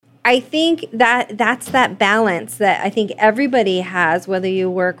I think that's that balance that I think everybody has, whether you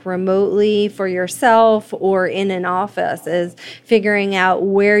work remotely for yourself or in an office, is figuring out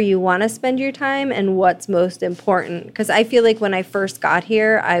where you want to spend your time and what's most important. Because I feel like when I first got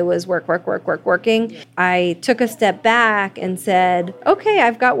here, I was working. I took a step back and said, okay,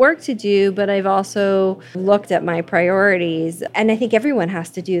 I've got work to do, but I've also looked at my priorities. And I think everyone has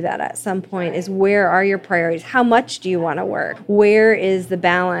to do that at some point, is where are your priorities? How much do you want to work? Where is the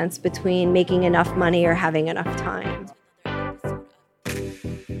balance between making enough money or having enough time?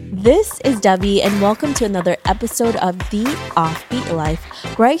 This is Debbie, and welcome to another episode of The Offbeat Life,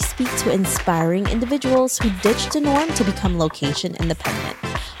 where I speak to inspiring individuals who ditched the norm to become location independent.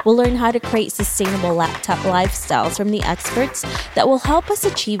 We'll learn how to create sustainable laptop lifestyles from the experts that will help us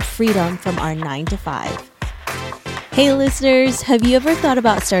achieve freedom from our 9-to-5. Hey listeners, have you ever thought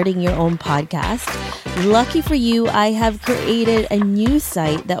about starting your own podcast? Lucky for you, I have created a new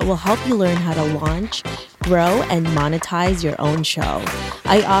site that will help you learn how to launch, grow, and monetize your own show.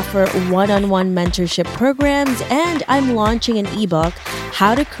 I offer one-on-one mentorship programs, and I'm launching an ebook,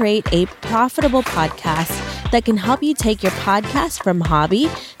 How to Create a Profitable Podcast, that can help you take your podcast from hobby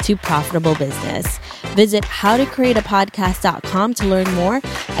to profitable business. Visit howtocreateapodcast.com to learn more.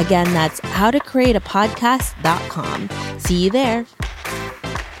 Again, that's howtocreateapodcast.com. See you there.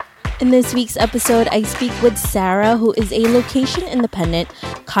 In this week's episode, I speak with Sara, who is a location-independent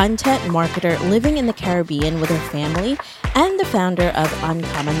content marketer living in the Caribbean with her family and the founder of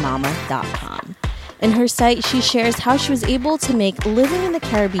uncommonmama.com. In her site, she shares how she was able to make living in the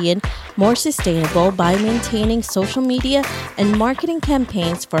Caribbean more sustainable by maintaining social media and marketing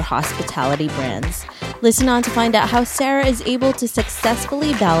campaigns for hospitality brands. Listen on to find out how Sara is able to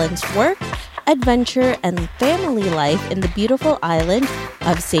successfully balance work, adventure, and family life in the beautiful island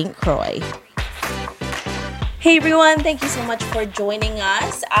of St. Croix. Hey everyone, thank you so much for joining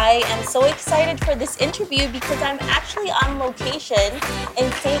us. I am so excited for this interview because I'm actually on location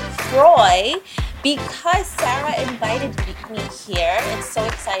in St. Croix because Sara invited me here. It's so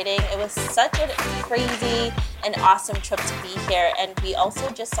exciting. It was such a crazy and awesome trip to be here, and we also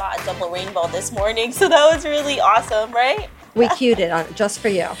just saw a double rainbow this morning, so that was really awesome, right? We cued it on just for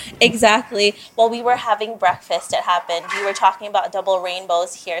you. Exactly. While we were having breakfast, it happened. We were talking about double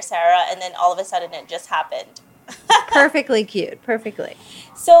rainbows here, Sara, and then all of a sudden it just happened. Perfectly cute. Perfectly.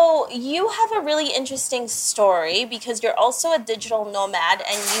 So you have a really interesting story because you're also a digital nomad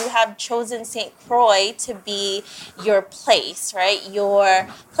and you have chosen St. Croix to be your place, right? Your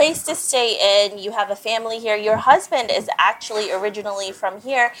place to stay in. You have a family here. Your husband is actually originally from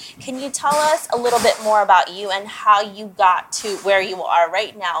here. Can you tell us a little bit more about you and how you got to where you are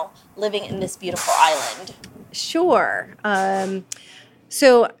right now, living in this beautiful island? Sure.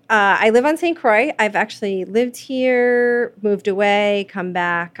 So I live on St. Croix. I've actually lived here, moved away, come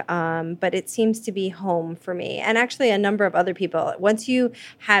back, but it seems to be home for me. And actually a number of other people. Once you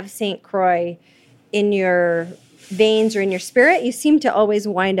have St. Croix in your veins or in your spirit, you seem to always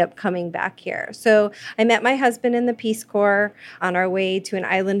wind up coming back here. So I met my husband in the Peace Corps on our way to an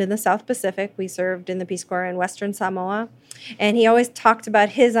island in the South Pacific. We served in the Peace Corps in Western Samoa. And he always talked about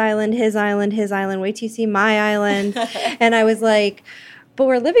his island. Wait till you see my island. And I was like, but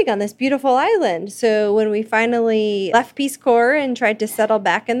we're living on this beautiful island. So when we finally left Peace Corps and tried to settle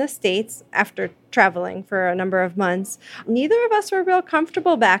back in the States after traveling for a number of months, neither of us were real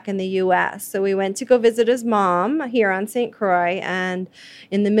comfortable back in the U.S. So we went to go visit his mom here on St. Croix. And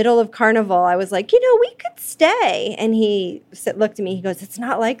in the middle of Carnival, I was like, we could stay. And he looked at me. He goes, it's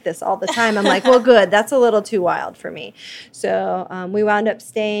not like this all the time. I'm like, well, good. That's a little too wild for me. So we wound up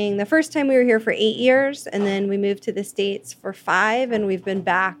staying. The first time we were here for 8 years, and then we moved to the States for 5, and we've been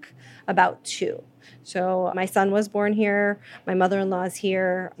back about 2. So my son was born here, my mother-in-law's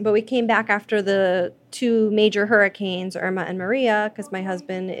here, but we came back after the 2 major hurricanes, Irma and Maria, because my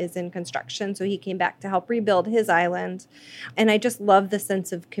husband is in construction, so he came back to help rebuild his island. And I just love the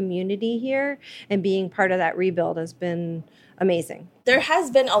sense of community here, and being part of that rebuild has been amazing. There has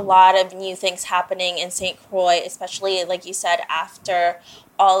been a lot of new things happening in St. Croix, especially, like you said, after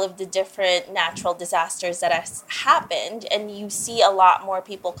all of the different natural disasters that has happened, and you see a lot more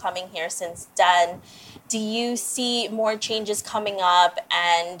people coming here since then. Do you see more changes coming up,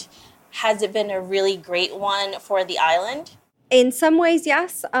 and has it been a really great one for the island? In some ways,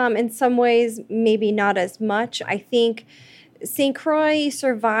 yes. In some ways, maybe not as much. I think St. Croix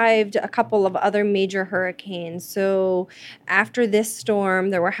survived a couple of other major hurricanes. So after this storm,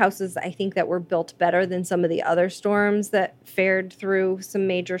 there were houses, I think, that were built better than some of the other storms that fared through some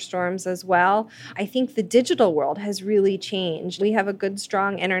major storms as well. I think the digital world has really changed. We have a good,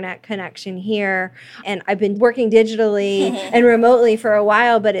 strong internet connection here. And I've been working digitally and remotely for a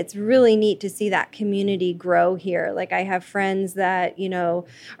while, but it's really neat to see that community grow here. Like I have friends that,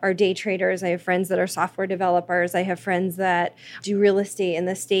 are day traders. I have friends that are software developers. I have friends that do real estate in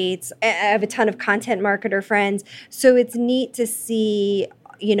the States. I have a ton of content marketer friends. So it's neat to see,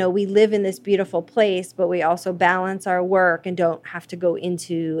 we live in this beautiful place, but we also balance our work and don't have to go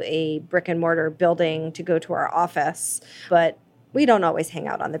into a brick and mortar building to go to our office. But we don't always hang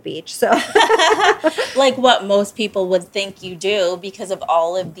out on the beach. So like what most people would think you do because of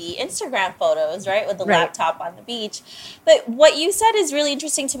all of the Instagram photos, right? With the laptop on the beach. But what you said is really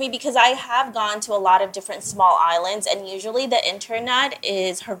interesting to me because I have gone to a lot of different small islands and usually the internet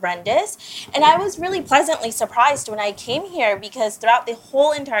is horrendous. And I was really pleasantly surprised when I came here because throughout the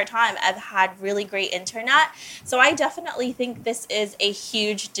whole entire time I've had really great internet. So I definitely think this is a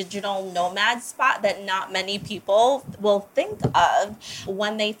huge digital nomad spot that not many people will think of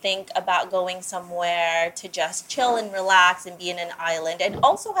when they think about going somewhere to just chill and relax and be in an island and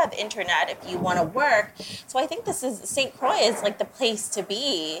also have internet if you want to work. So I think St. Croix is like the place to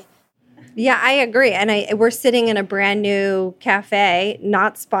be. Yeah, I agree. And we're sitting in a brand new cafe,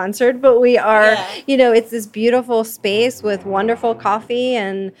 not sponsored, but we are, it's this beautiful space with wonderful coffee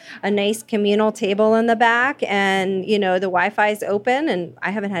and a nice communal table in the back. And, the Wi-Fi is open and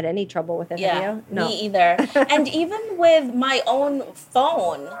I haven't had any trouble with it. Yeah, have you? No. Me either. And even with my own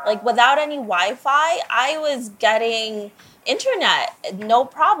phone, like without any Wi-Fi, I was getting internet, no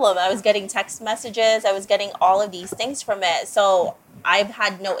problem. I was getting text messages. I was getting all of these things from it. So I've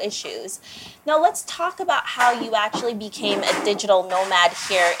had no issues. Now let's talk about how you actually became a digital nomad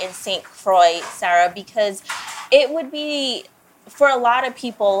here in St. Croix, Sara, because it would be, for a lot of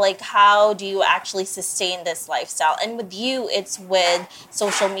people, like how do you actually sustain this lifestyle? And with you, it's with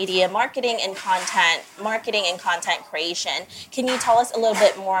social media marketing and content creation. Can you tell us a little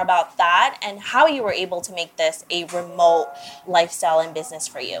bit more about that and how you were able to make this a remote lifestyle and business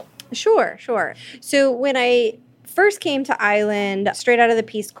for you? Sure. So when I first came to Ireland straight out of the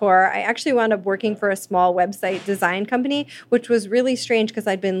Peace Corps, I actually wound up working for a small website design company, which was really strange because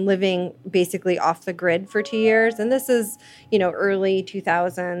I'd been living basically off the grid for 2 years. And this is, early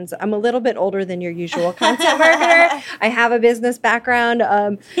 2000s. I'm a little bit older than your usual content marketer. I have a business background.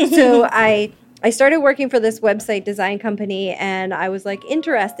 So I started working for this website design company and I was like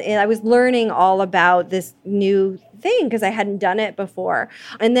interested. And I was learning all about this new thing because I hadn't done it before.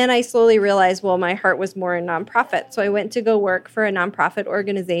 And then I slowly realized, well, my heart was more in nonprofit. So I went to go work for a nonprofit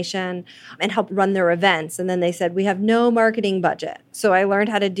organization and help run their events. And then they said, we have no marketing budget. So I learned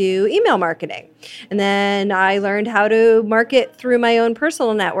how to do email marketing. And then I learned how to market through my own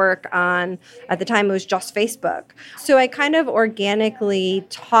personal network at the time it was just Facebook. So I kind of organically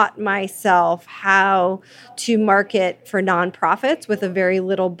taught myself how to market for nonprofits with a very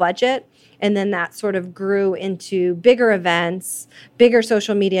little budget. And then that sort of grew into bigger events, bigger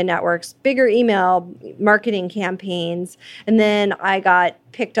social media networks, bigger email marketing campaigns. And then I got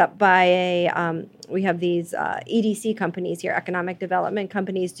picked up by we have these EDC companies here, economic development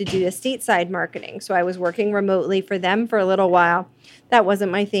companies, to do stateside marketing. So I was working remotely for them for a little while. That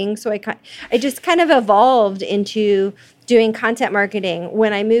wasn't my thing. So I just kind of evolved into doing content marketing.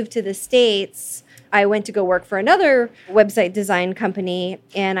 When I moved to the States, I went to go work for another website design company,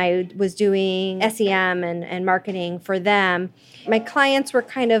 and I was doing SEM and marketing for them. My clients were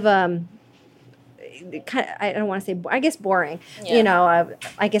kind of I don't want to say, I guess boring. Yeah.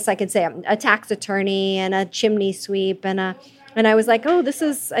 I guess I could say I'm a tax attorney and a chimney sweep and I was like,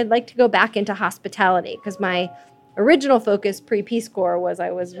 I'd like to go back into hospitality because my original focus pre-Peace Corps was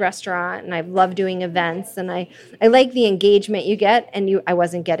I was restaurant and I love doing events and I like the engagement you get and I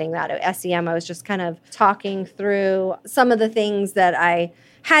wasn't getting that at SEM. I was just kind of talking through some of the things that I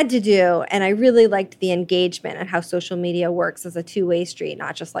had to do, and I really liked the engagement and how social media works as a two-way street,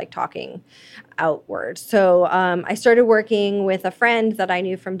 not just like talking outward. So I started working with a friend that I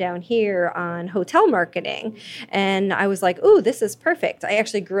knew from down here on hotel marketing, and I was like, this is perfect. I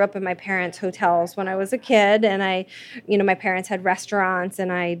actually grew up in my parents' hotels when I was a kid, and my parents had restaurants,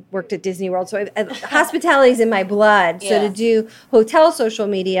 and I worked at Disney World, so hospitality is in my blood. Yeah. So to do hotel social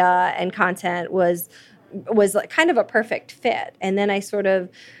media and content was like kind of a perfect fit. And then I sort of,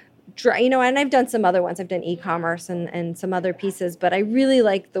 and I've done some other ones. I've done e-commerce and some other pieces, but I really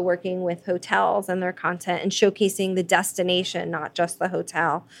like the working with hotels and their content and showcasing the destination, not just the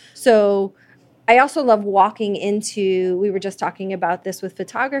hotel. So I also love walking into, we were just talking about this with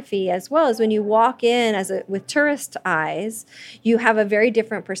photography as well, as when you walk in with tourist eyes, you have a very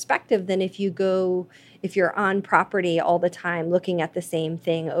different perspective than if you're on property all the time looking at the same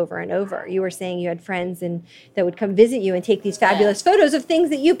thing over and over. You were saying you had friends that would come visit you and take these fabulous photos of things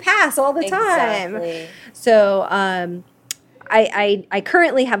that you pass all the time. Exactly. So I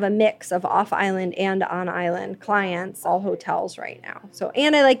currently have a mix of off-island and on-island clients, all hotels right now.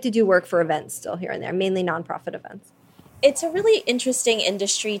 And I like to do work for events still here and there, mainly nonprofit events. It's a really interesting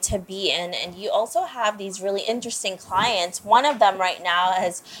industry to be in, and you also have these really interesting clients. One of them right now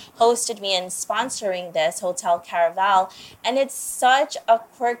has hosted me and sponsoring this Hotel Caraval, and it's such a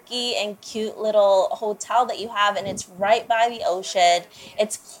quirky and cute little hotel that you have, and it's right by the ocean.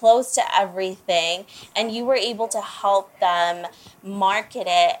 It's close to everything, and you were able to help them market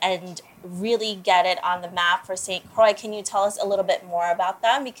it and really get it on the map for St. Croix. Can you tell us a little bit more about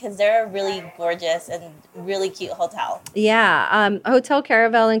them? Because they're a really gorgeous and really cute hotel. Yeah. Hotel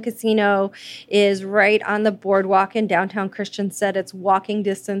Caravel and Casino is right on the boardwalk in downtown Christiansted. It's walking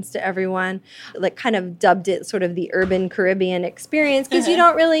distance to everyone. Like, kind of dubbed it sort of the urban Caribbean experience, because you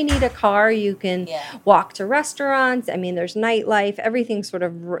don't really need a car. You can walk to restaurants. I mean, there's nightlife. Everything sort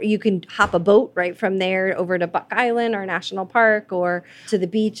of, you can hop a boat right from there over to Buck Island or National Park or to the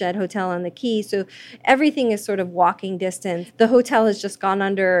beach at Hotel on the Key. So everything is sort of walking distance. The hotel has just gone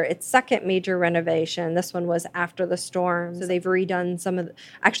under its second major renovation. This one was after the storm. So they've redone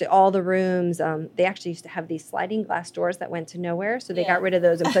actually all the rooms. They actually used to have these sliding glass doors that went to nowhere. So they got rid of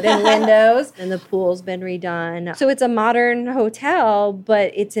those and put in windows, and the pool's been redone. So it's a modern hotel,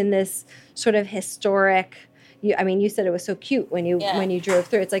 but it's in this sort of historic, you said it was so cute when you drove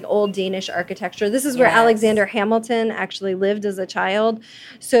through. It's like old Danish architecture. This is where Alexander Hamilton actually lived as a child.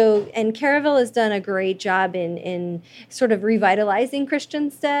 So, and Caravel has done a great job in sort of revitalizing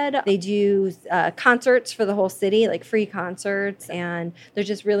Christiansted. They do concerts for the whole city, like free concerts, and they're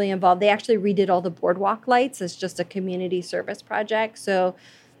just really involved. They actually redid all the boardwalk lights as just a community service project. So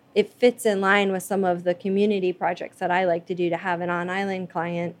it fits in line with some of the community projects that I like to do, to have an on-island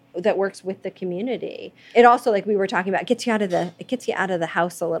client that works with the community. It also, like we were talking about, it gets you out of the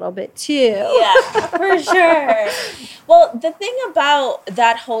house a little bit too. Yeah, for sure. Well, the thing about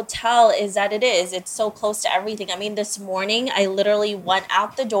that hotel is that it's so close to everything. I mean, this morning I literally went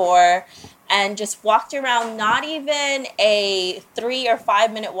out the door and just walked around, not even a 3 or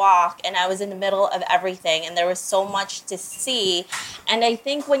 5 minute walk, and I was in the middle of everything, and there was so much to see. And I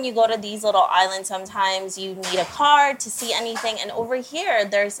think when you go to these little islands, sometimes you need a car to see anything, and over here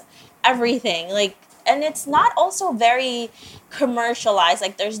there's everything. And it's not also very commercialized.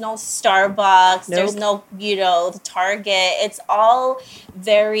 Like, there's no Starbucks, there's no, Target. It's all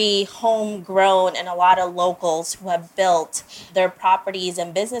very homegrown, and a lot of locals who have built their properties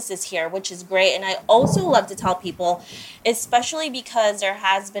and businesses here, which is great. And I also love to tell people, especially because there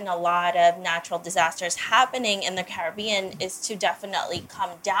has been a lot of natural disasters happening in the Caribbean, is to definitely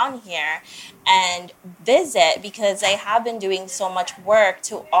come down here and visit, because they have been doing so much work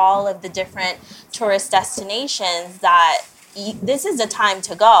to all of the different tourist destinations that this is the time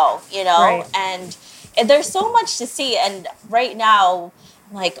to go, Right. And there's so much to see. And right now,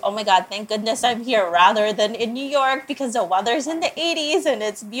 like, oh my God, thank goodness I'm here rather than in New York, because the weather's in the 80s and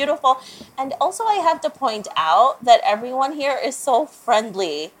it's beautiful. And also, I have to point out that everyone here is so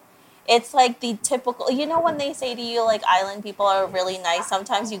friendly. It's like the typical, when they say to you, like, island people are really nice,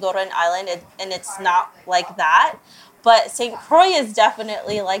 sometimes you go to an island and it's not like that. But St. Croix is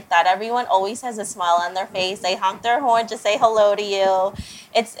definitely like that. Everyone always has a smile on their face. They honk their horn to say hello to you.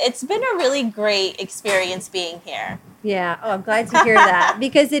 It's been a really great experience being here. Yeah. Oh, I'm glad to hear that,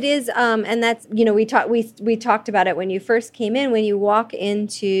 because it is, and that's, we talked about it when you first came in. When you walk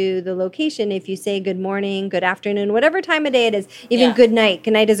into the location, if you say good morning, good afternoon, whatever time of day it is, even good night.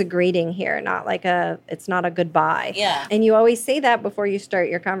 Good night is a greeting here, not like it's not a goodbye. Yeah. And you always say that before you start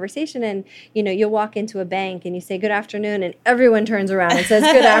your conversation. And you'll walk into a bank and you say good afternoon, and everyone turns around and says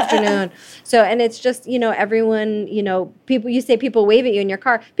good afternoon. So, and it's just everyone, people wave at you in your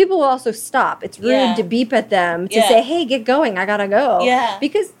car. People will also stop. It's rude to beep at them to say, hey, get going, I gotta go. Yeah.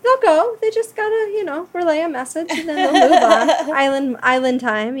 Because they'll go. They just gotta, relay a message, and then they'll move on. Island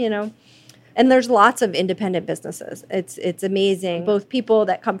time, And there's lots of independent businesses. It's amazing. Both people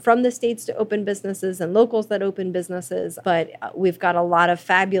that come from the States to open businesses and locals that open businesses. But we've got a lot of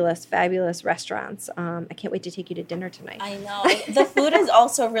fabulous, fabulous restaurants. I can't wait to take you to dinner tonight. I know. The food is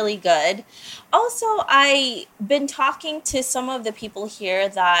also really good. Also, I've been talking to some of the people here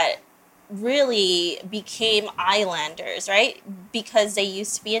that really became islanders, right? Because they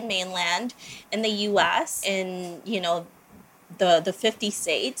used to be in mainland in the U.S. in, the 50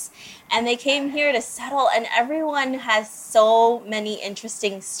 states, and they came here to settle, and everyone has so many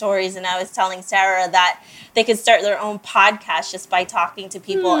interesting stories. And I was telling Sarah that they could start their own podcast just by talking to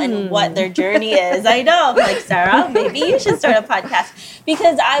people and what their journey is. I know, like, Sarah, maybe you should start a podcast,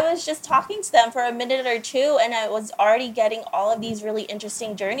 because I was just talking to them for a minute or two, and I was already getting all of these really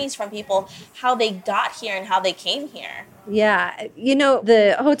interesting journeys from people, how they got here and how they came here. Yeah. You know,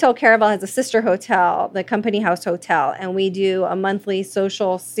 the Hotel Caravel has a sister hotel, the Company House Hotel, and we do a monthly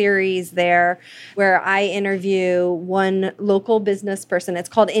social series there where I interview one local business person. It's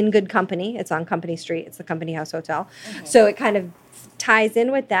called In Good Company. It's on Company Street. It's the Company House Hotel. So it kind of ties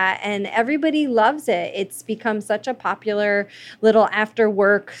in with that, and everybody loves it. It's become such a popular little after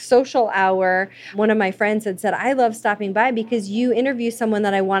work social hour. One of my friends had said, I love stopping by because you interview someone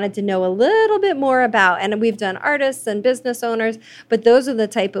that I wanted to know a little bit more about. And we've done artists and business owners, but those are the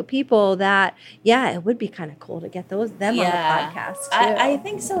type of people that, yeah, it would be kind of cool to get them on the podcast too. I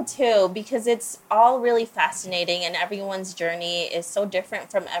think so too, because it's all really fascinating, and everyone's journey is so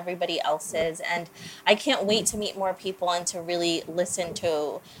different from everybody else's. And I can't wait to meet more people and to really listen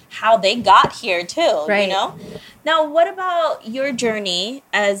to how they got here too, right. You know? Now, what about your journey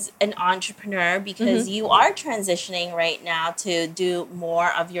as an entrepreneur? Because you are transitioning right now to do more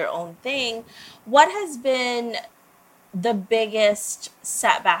of your own thing. What has been the biggest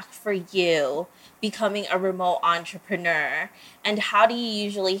setback for you becoming a remote entrepreneur, and how do you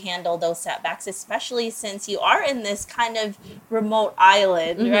usually handle those setbacks, especially since you are in this kind of remote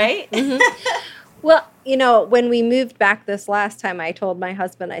island, right? Well, you know, when we moved back this last time, I told my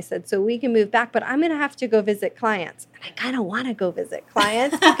husband, I said, so we can move back, but I'm going to have to go visit clients. And I kind of want to go visit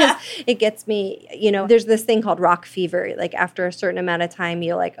clients because it gets me, you know, there's this thing called rock fever. Like after a certain amount of time,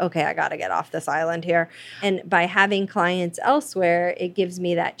 you're like, okay, I got to get off this island here. And by having clients elsewhere, it gives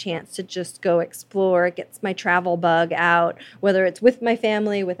me that chance to just go explore. It gets my travel bug out, whether it's with my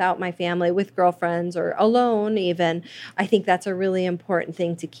family, without my family, with girlfriends, or alone even. I think that's a really important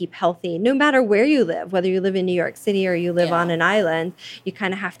thing to keep healthy, no matter where you live. Whether you live in New York City or you live on an island, you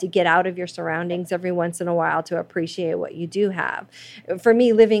kind of have to get out of your surroundings every once in a while to appreciate what you do have. For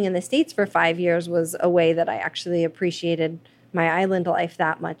me, living in the States for 5 years was a way that I actually appreciated my island life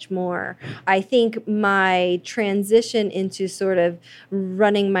that much more. I think my transition into sort of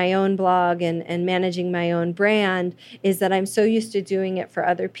running my own blog and managing my own brand is that I'm so used to doing it for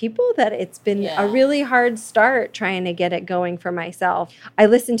other people that it's been a really hard start trying to get it going for myself. I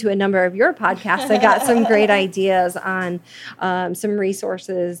listened to a number of your podcasts. I got some great ideas on some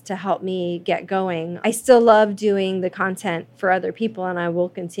resources to help me get going. I still love doing the content for other people, and I will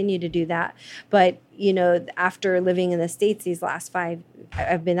continue to do that. But you know, after living in the States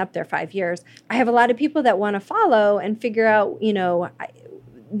I've been up there 5 years, I have a lot of people that want to follow and figure out, you know,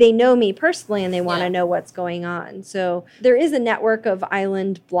 they know me personally and they want to know what's going on. So there is a network of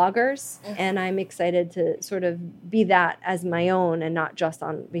island bloggers, and I'm excited to sort of be that as my own and not just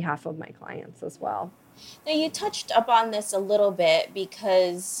on behalf of my clients as well. Now, you touched upon this a little bit,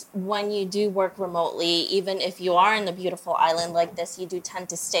 because when you do work remotely, even if you are in a beautiful island like this, you do tend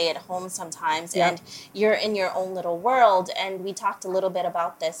to stay at home sometimes, and you're in your own little world. And we talked a little bit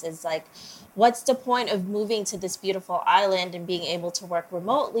about this, is like, what's the point of moving to this beautiful island and being able to work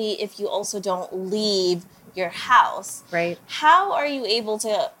remotely if you also don't leave your house? Right. How are you able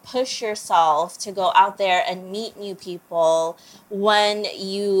to push yourself to go out there and meet new people when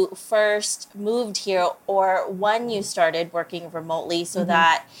you first moved here, or when you started working remotely, so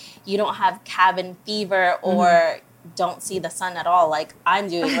that you don't have cabin fever or don't see the sun at all like I'm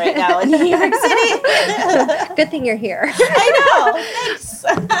doing right now in New York City? Good thing you're here. I know.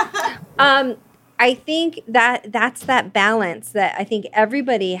 Thanks. I think that's that balance that I think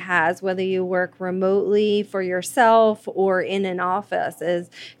everybody has, whether you work remotely for yourself or in an office,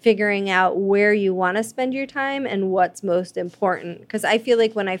 is figuring out where you want to spend your time and what's most important. Because I feel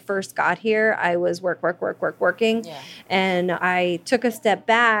like when I first got here, I was working. Yeah. And I took a step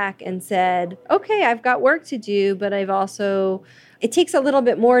back and said, okay, I've got work to do, but I've also... It takes a little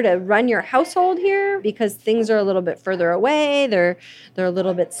bit more to run your household here because things are a little bit further away. They're a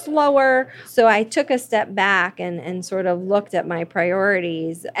little bit slower. So I took a step back and sort of looked at my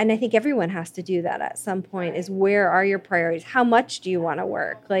priorities. And I think everyone has to do that at some point, is where are your priorities? How much do you want to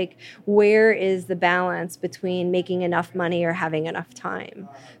work? Like, where is the balance between making enough money or having enough time?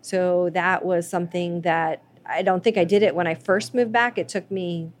 So that was something that I don't think I did it when I first moved back. It took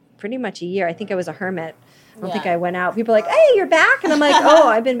me pretty much a year. I think I was a hermit. I don't think I went out. People are like, hey, you're back. And I'm like, oh,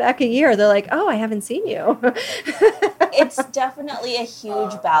 I've been back a year. They're like, oh, I haven't seen you. It's definitely a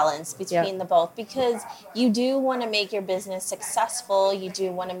huge balance between the both, because you do want to make your business successful. You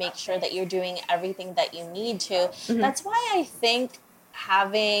do want to make sure that you're doing everything that you need to. Mm-hmm. That's why I think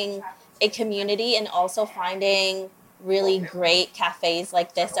having a community and also finding really great cafes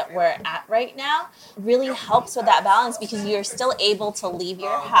like this that we're at right now really helps with that balance, because you're still able to leave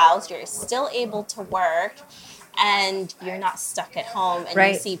your house, you're still able to work, and you're not stuck at home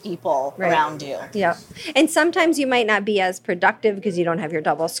and you see people around you. Yeah. And sometimes you might not be as productive because you don't have your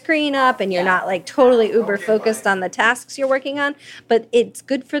double screen up and you're not like totally uber focused on the tasks you're working on, but it's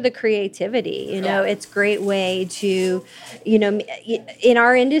good for the creativity. You know, it's a great way to, you know, in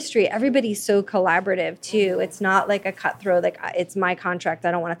our industry, everybody's so collaborative too. It's not like a cutthroat, like it's my contract,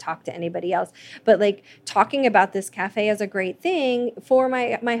 I don't want to talk to anybody else. But like talking about this cafe is a great thing for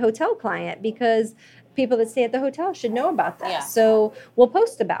my hotel client, because people that stay at the hotel should know about this. Yeah. So we'll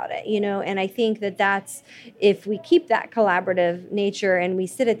post about it, you know, and I think that that's, if we keep that collaborative nature and we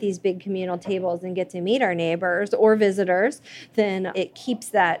sit at these big communal tables and get to meet our neighbors or visitors, then it keeps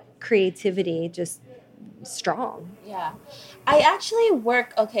that creativity just strong. Yeah. I actually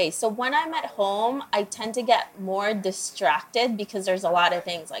work, so when I'm at home, I tend to get more distracted because there's a lot of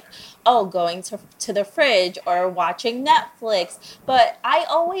things like, going to the fridge or watching Netflix. But I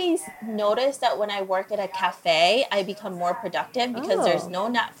always notice that when I work at a cafe, I become more productive because there's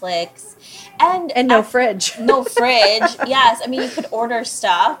no Netflix. And no fridge. No fridge, yes. I mean, you could order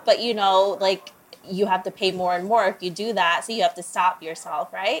stuff, but, you know, like, you have to pay more and more if you do that. So you have to stop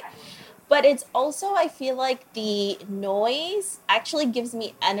yourself, right? But it's also, I feel like the noise actually gives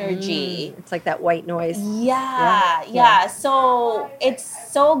me energy. It's like that white noise. Yeah. So it's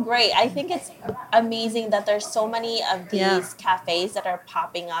so great. I think it's amazing that there's so many of these cafes that are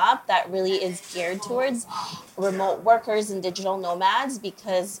popping up that really is geared towards remote workers and digital nomads,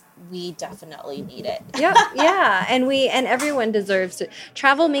 because we definitely need it. Yeah. And everyone deserves to.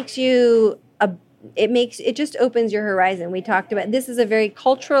 Travel makes you it just opens your horizon. We talked about, this is a very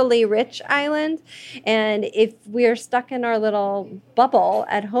culturally rich island, and if we're stuck in our little bubble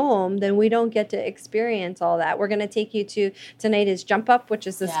at home, then we don't get to experience all that. We're going to take you to, tonight is Jump Up, which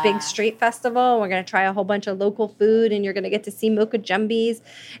is this big street festival. We're going to try a whole bunch of local food, and you're going to get to see mocha jumbies,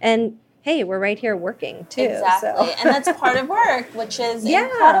 and hey, we're right here working too. Exactly. So. And that's part of work, which is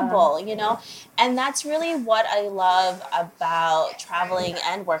incredible, you know? And that's really what I love about traveling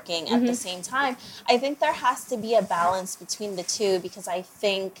and working at the same time. I think there has to be a balance between the two, because I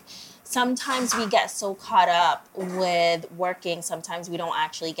think sometimes we get so caught up with working, sometimes we don't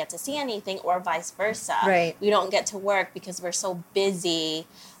actually get to see anything, or vice versa. Right. We don't get to work because we're so busy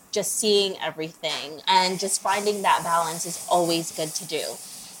just seeing everything. And just finding that balance is always good to do.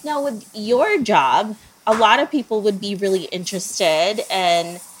 Now, with your job, a lot of people would be really interested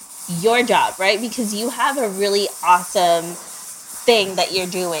in your job, right? Because you have a really awesome thing that you're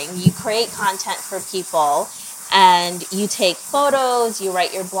doing. You create content for people, and you take photos, you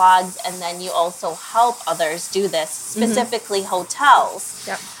write your blogs, and then you also help others do this, specifically hotels.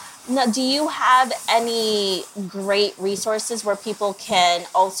 Yep. Now, do you have any great resources where people can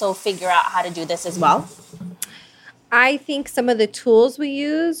also figure out how to do this as well? I think some of the tools we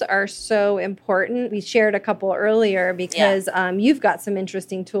use are so important. We shared a couple earlier because you've got some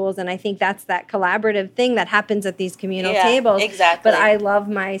interesting tools, and I think that's that collaborative thing that happens at these communal tables. Exactly. But I love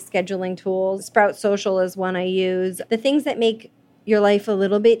my scheduling tools. Sprout Social is one I use. The things that make your life a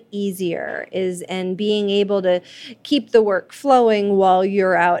little bit easier and being able to keep the work flowing while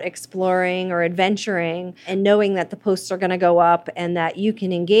you're out exploring or adventuring, and knowing that the posts are going to go up and that you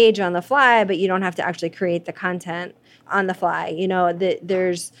can engage on the fly, but you don't have to actually create the content on the fly. You know,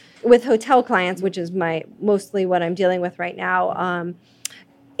 there's, with hotel clients, which is mostly what I'm dealing with right now,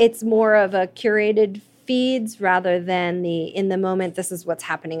 it's more of a curated feeds rather than in the moment, this is what's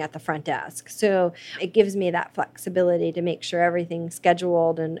happening at the front desk. So it gives me that flexibility to make sure everything's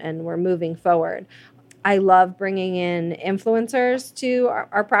scheduled and we're moving forward. I love bringing in influencers to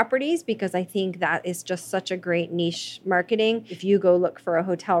our properties, because I think that is just such a great niche marketing. If you go look for a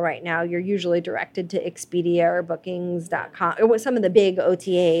hotel right now, you're usually directed to Expedia or Bookings.com, or some of the big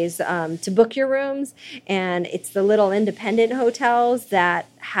OTAs to book your rooms. And it's the little independent hotels that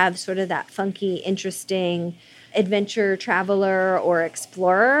have sort of that funky, interesting adventure traveler or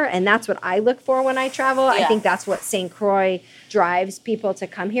explorer, and that's what I look for when I travel. I think that's what St. Croix drives people to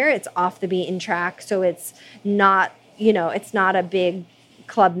come here. It's off the beaten track, so it's not, it's not a big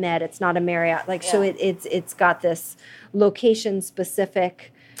Club Med, it's not a Marriott, so it's got this location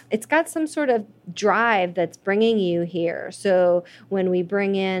specific it's got some sort of drive that's bringing you here. So when we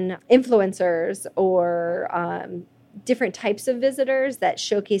bring in influencers or different types of visitors that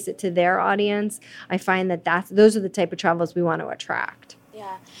showcase it to their audience, I find that those are the type of travels we want to attract.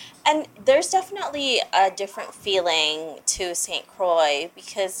 Yeah. And there's definitely a different feeling to St. Croix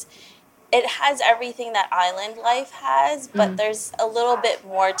because it has everything that island life has, but there's a little bit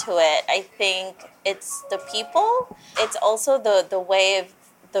more to it. I think it's the people. It's also the way of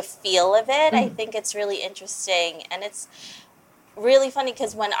the feel of it. I think it's really interesting. And it's really funny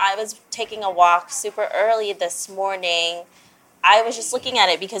because when I was taking a walk super early this morning, I was just looking at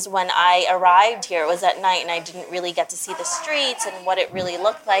it because when I arrived here, it was at night and I didn't really get to see the streets and what it really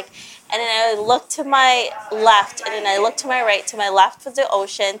looked like. And then I looked to my left and then I looked to my right. To my left was the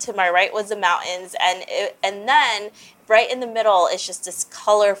ocean, to my right was the mountains. And then right in the middle is just this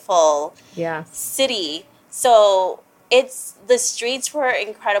colorful city. So the streets were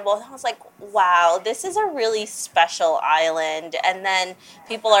incredible. And I was like, wow, this is a really special island. And then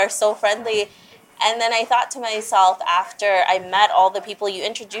people are so friendly. And then I thought to myself, after I met all the people you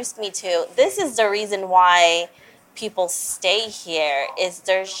introduced me to, this is the reason why people stay here, is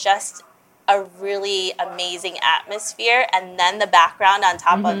there's just a really amazing atmosphere. And then the background on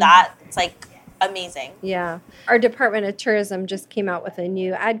top of that, it's like amazing. Yeah. Our Department of Tourism just came out with a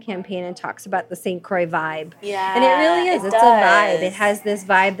new ad campaign and talks about the St. Croix vibe. Yeah. And it really is. It's a vibe. It has this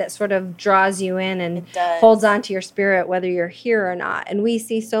vibe that sort of draws you in and holds on to your spirit whether you're here or not. And we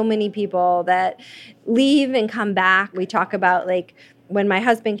see so many people that leave and come back. We talk about like when my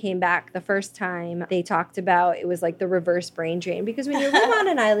husband came back the first time, they talked about it was like the reverse brain drain, because when you live on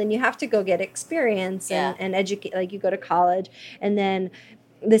an island, you have to go get experience and educate, like you go to college, and then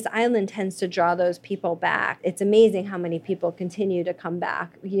this island tends to draw those people back. It's amazing how many people continue to come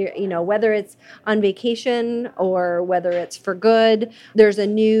back, you know, whether it's on vacation or whether it's for good. There's a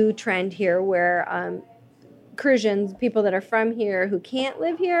new trend here where Cruisians, people that are from here who can't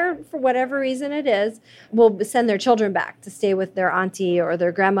live here for whatever reason it is, will send their children back to stay with their auntie or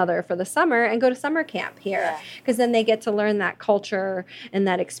their grandmother for the summer and go to summer camp here, because then they get to learn that culture and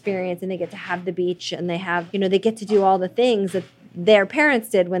that experience, and they get to have the beach, and they have, you know, they get to do all the things that their parents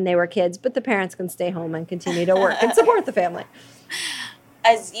did when they were kids, but the parents can stay home and continue to work and support the family.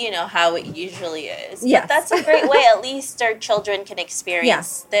 As you know how it usually is. Yes. But that's a great way. At least their children can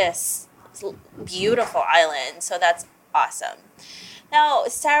experience this beautiful island. So that's awesome. Now,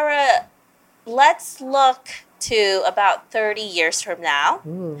 Sara, let's look to about 30 years from now.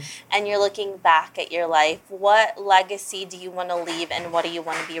 Ooh. And you're looking back at your life. What legacy do you want to leave, and what do you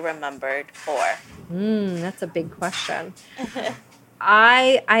want to be remembered for? That's a big question.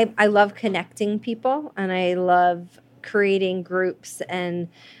 I love connecting people, and I love creating groups. And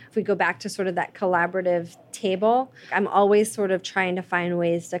if we go back to sort of that collaborative table, I'm always sort of trying to find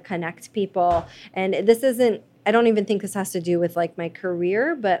ways to connect people. And this isn't, I don't even think this has to do with like my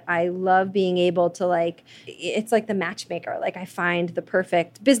career, but I love being able to like, it's like the matchmaker. Like I find the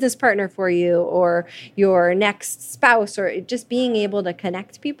perfect business partner for you or your next spouse, or just being able to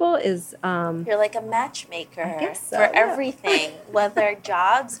connect people is... You're like a matchmaker for everything, whether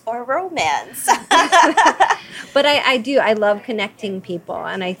jobs or romance. But I do. I love connecting people.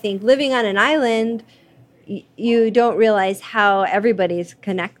 And I think living on an island, you don't realize how everybody's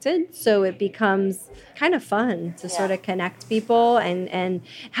connected. So it becomes kind of fun to sort of connect people and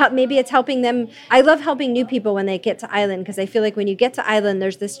help. Maybe it's helping them. I love helping new people when they get to island, because I feel like when you get to island,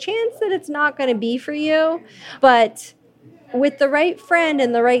 there's this chance that it's not going to be for you. But with the right friend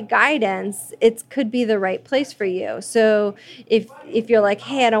and the right guidance, it could be the right place for you. So if you're like,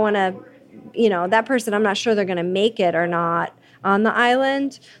 hey, I don't want to, you know, that person, I'm not sure they're going to make it or not on the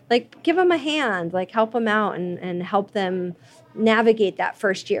island, like give them a hand, like help them out and help them navigate that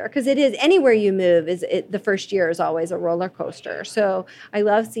first year. Because it is, anywhere you move, the first year is always a roller coaster. So I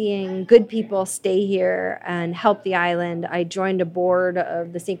love seeing good people stay here and help the island. I joined a board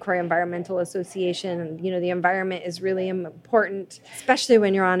of the St. Croix Environmental Association, and you know, the environment is really important, especially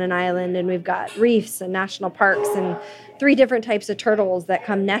when you're on an island and we've got reefs and national parks and 3 different types of turtles that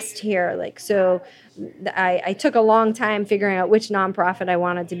come nest here. Like, so I took a long time figuring out which nonprofit I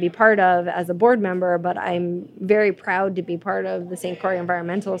wanted to be part of as a board member, but I'm very proud to be part of the St. Croix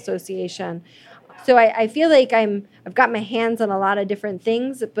Environmental Association. So I feel like I've got my hands on a lot of different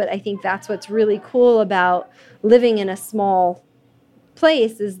things, but I think that's what's really cool about living in a small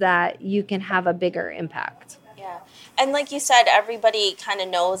place, is that you can have a bigger impact. Yeah. And like you said, everybody kind of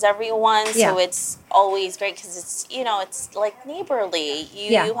knows everyone, so it's always great because it's, you know, it's like neighborly.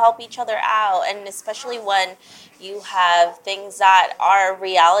 You help each other out, and especially when you have things that are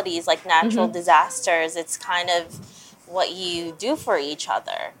realities like natural disasters, it's kind of what you do for each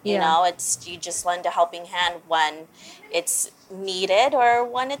other. You Yeah. know, you just lend a helping hand when it's needed or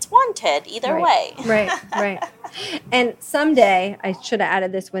when it's wanted. Either way. Right. And someday, I should have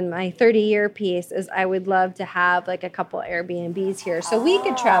added this when my 30-year piece is I would love to have like a couple Airbnbs here so we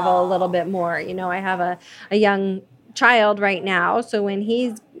could travel a little bit more. You know, I have a young child right now, so when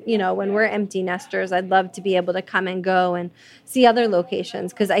when we're empty nesters, I'd love to be able to come and go and see other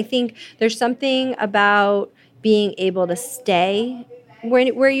locations, because I think there's something about being able to stay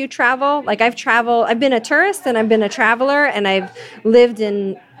where you travel. Like I've been a tourist and I've been a traveler and I've lived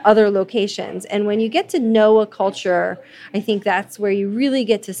in other locations. And when you get to know a culture, I think that's where you really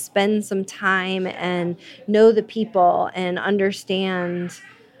get to spend some time and know the people and understand.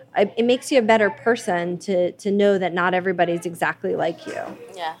 It makes you a better person to know that not everybody's exactly like you.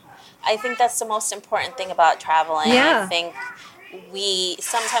 Yeah. I think that's the most important thing about traveling. Yeah. I think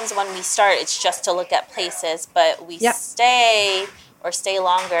sometimes when we start, it's just to look at places, but we stay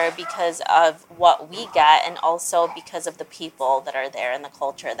longer because of what we get and also because of the people that are there and the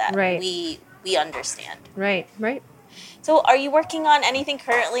culture that we understand. Right. So are you working on anything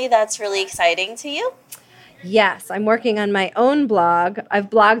currently that's really exciting to you? Yes, I'm working on my own blog. I've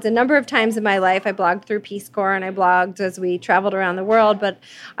blogged a number of times in my life. I blogged through Peace Corps and I blogged as we traveled around the world, but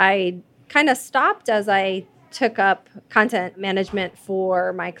I kind of stopped as I took up content management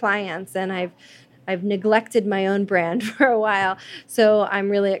for my clients, and I've neglected my own brand for a while. So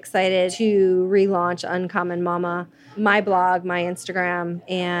I'm really excited to relaunch Uncommon Mama, my blog, my Instagram,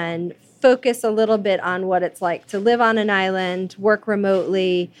 and focus a little bit on what it's like to live on an island, work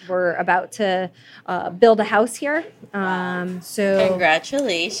remotely. We're about to build a house here. So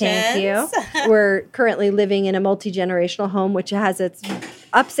congratulations. Thank you. We're currently living in a multi-generational home, which has its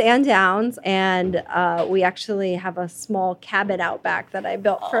ups and downs. And we actually have a small cabin out back that I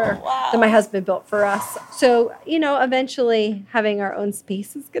built that my husband built for us. So, eventually having our own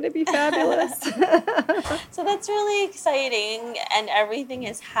space is going to be fabulous. So that's really exciting, and everything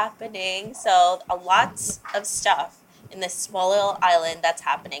is happening. So a lot of stuff in this small little island that's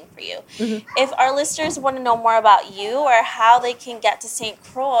happening for you. Mm-hmm. If our listeners want to know more about you or how they can get to St.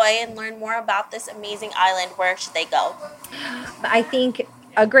 Croix and learn more about this amazing island, where should they go? I think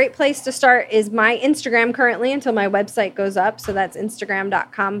a great place to start is my Instagram currently until my website goes up. So that's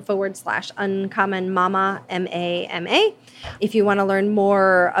instagram.com/uncommonmama, MAMA. If you want to learn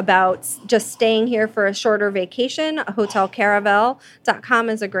more about just staying here for a shorter vacation, hotelcaravel.com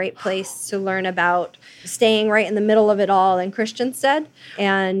is a great place to learn about staying right in the middle of it all in Christiansted.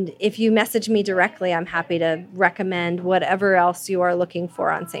 And if you message me directly, I'm happy to recommend whatever else you are looking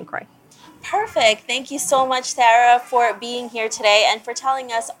for on St. Croix. Perfect. Thank you so much, Sara, for being here today and for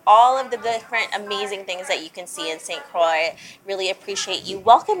telling us all of the different amazing things that you can see in St. Croix. Really appreciate you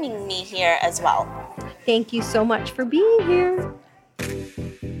welcoming me here as well. Thank you so much for being here.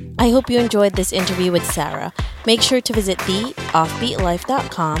 I hope you enjoyed this interview with Sara. Make sure to visit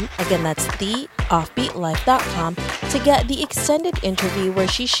theoffbeatlife.com. Again, that's theoffbeatlife.com to get the extended interview where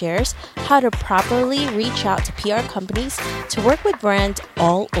she shares how to properly reach out to PR companies to work with brands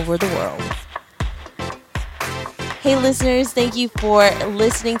all over the world. Hey listeners, thank you for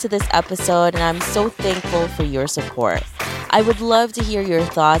listening to this episode, and I'm so thankful for your support. I would love to hear your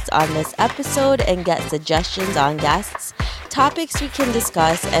thoughts on this episode and get suggestions on guests, topics we can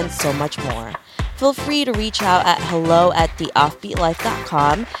discuss, and so much more. Feel free to reach out at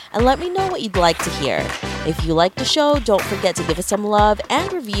hello@theoffbeatlife.com and let me know what you'd like to hear. If you like the show, don't forget to give us some love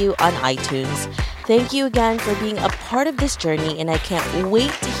and review on iTunes. Thank you again for being a part of this journey, and I can't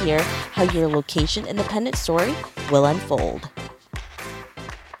wait to hear how your location independent story will unfold.